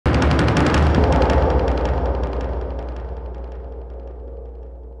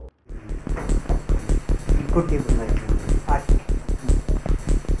कुटी बनाई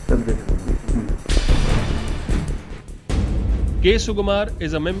K. Sugumar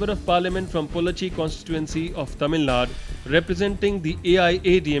is a member of parliament from Pollachi constituency of Tamil Nadu, representing the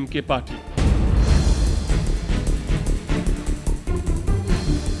AIADMK party.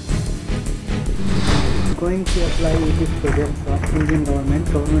 going to apply this project for Indian government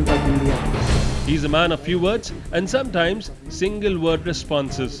of India. He's a man of few words and sometimes single word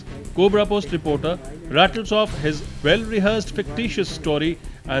responses. Cobra Post reporter rattles off his well-rehearsed fictitious story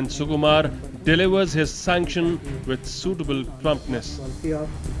and Sugumar delivers his sanction with suitable promptness. Policy of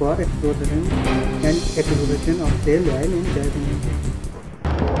for exploration and exploration of shale oil in gas in India.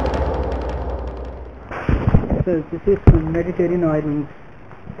 So this is Mediterranean Oil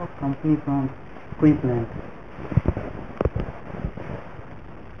company from Queensland.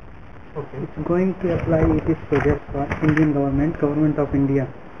 It's going to apply this project for Indian government of India.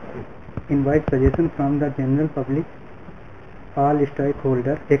 Invite suggestion from the general public, all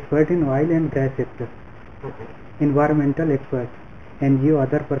stakeholders, expert in oil and gas sector, environmental experts, NGO,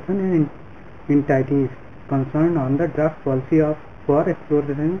 other person and entities concerned on the draft policy of for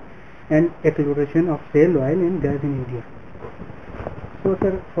exploration and exploration of shale oil and gas in India. So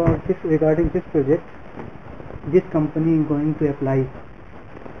sir, for this regarding this project, this company is going to apply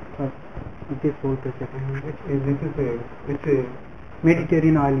for this whole project. Which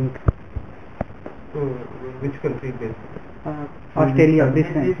Mediterranean Oil Inc. which country based? Australia, This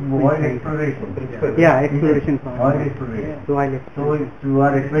is oil exploration. Yeah, exploration farm. Oil exploration. So oil So exploration. you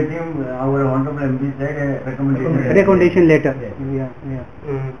are expecting our honorable MP said a recommendation. Recommendation letter. Yes.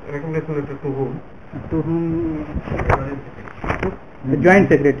 Yeah. Recommendation letter to whom? To whom? The Joint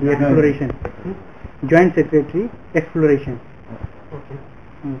Secretary Exploration. Joint Secretary Exploration. Okay.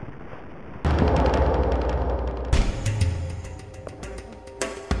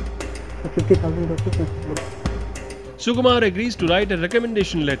 50,000 rupees. Sugumar agrees to write a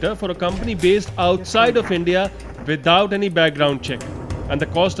recommendation letter for a company based outside of India without any background check. And the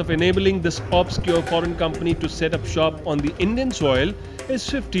cost of enabling this obscure foreign company to set up shop on the Indian soil is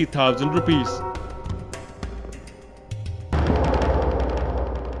 50,000 rupees.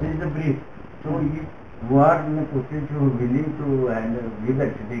 This is the brief. So if you are in a position to willing to and give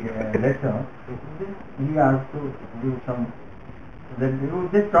that letter, he has to do some. That you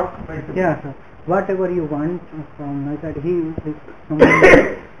just talk to person. Yeah, sir. Whatever you want from my side,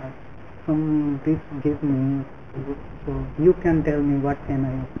 some this give me. So you can tell me what can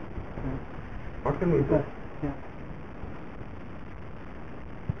I. What can we do? Yeah.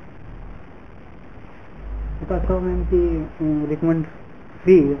 Because government recommend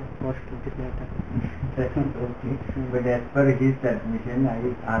free cost this letter. Okay. But as per his admission, I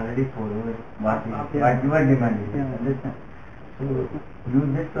already followed what you are demanding. Yeah. Understand? So you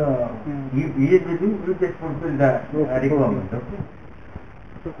just he is with you just fulfill the requirement. Okay.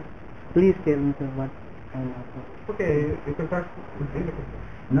 So please tell me sir what I want. Okay, you can start.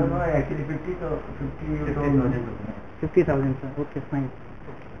 No, actually 50 to 50 you told no. 50,000 sir. Okay, fine.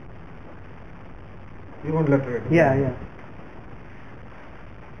 You want letter? Yeah.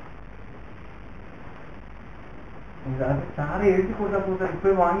 அது சாரை எழுதி கொடுத்தா போதும் இப்போ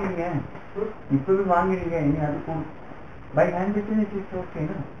வாங்கிடுங்க இப்பவே வாங்கிடுங்க இனி அது by hand return it is okay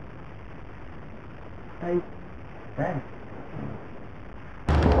no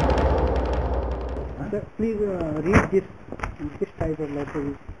Sir, please read this type of letter.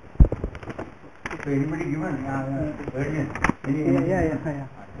 So anybody given urgent? Yeah.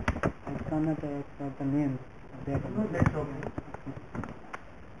 I cannot explain the name. No, that's okay.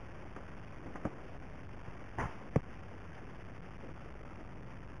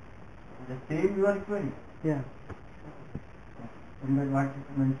 The same you are requiring. Yeah. But what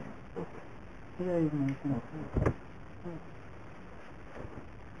is mentioned? Here is mentioned.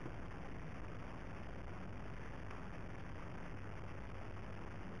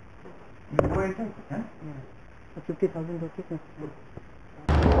 You go and check, huh? Yeah. 50,000 rupees.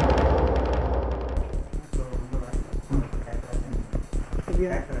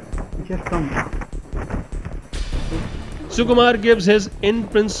 Just come. Sugumar gives his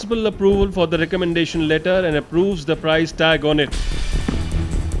in-principle approval for the recommendation letter and approves the price tag on it.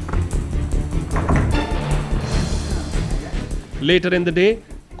 Later in the day,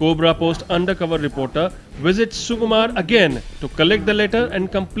 Cobra Post undercover reporter visits Sugumar again to collect the letter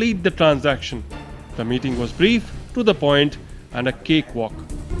and complete the transaction. The meeting was brief, to the point, and a cakewalk.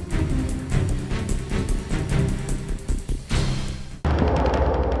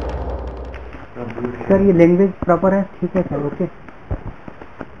 Sir ये language proper है ठीक है sir okay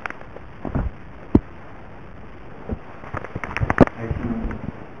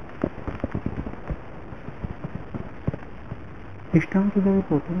Stamp की जरूरत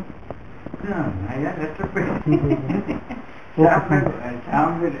होती है? Yeah, letter पे.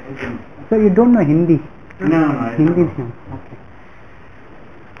 So you don't know Hindi? No, I Hindi don't नहीं. know. Okay.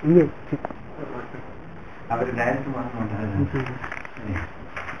 ये अब डायरेक्ट मालूम होता है.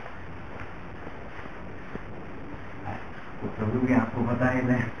 तो भी आपको पता है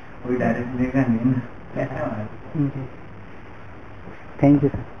ना, कोई डायरेक्ट लेगा नहीं ना. Thank you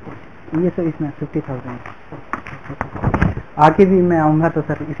sir. ये सर इसमें 50,000. आगे भी मैं आऊँगा तो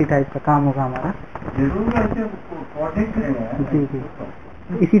सर इसी टाइप का काम होगा हमारा. जरूर ऐसे कॉन्टेक्ट करेंगे. जी जी,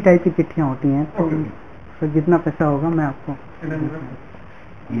 इसी टाइप की चिट्ठियाँ होती हैं. तो सर जितना पैसा होगा मैं आपको.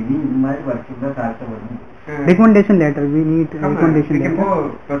 ये भी हमारी वर्किंग का कार्य बनूँ. Recommendation letter, we need recommendation letter.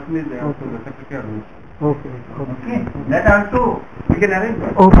 Okay Okay, that also we can arrange.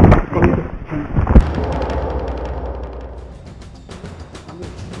 Okay.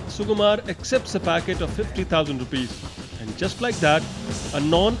 Sugumar accepts a packet of 50,000 rupees, and just like that, a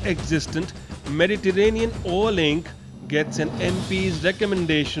non-existent Mediterranean oil ink gets an MP's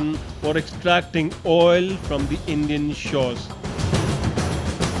recommendation for extracting oil from the Indian shores.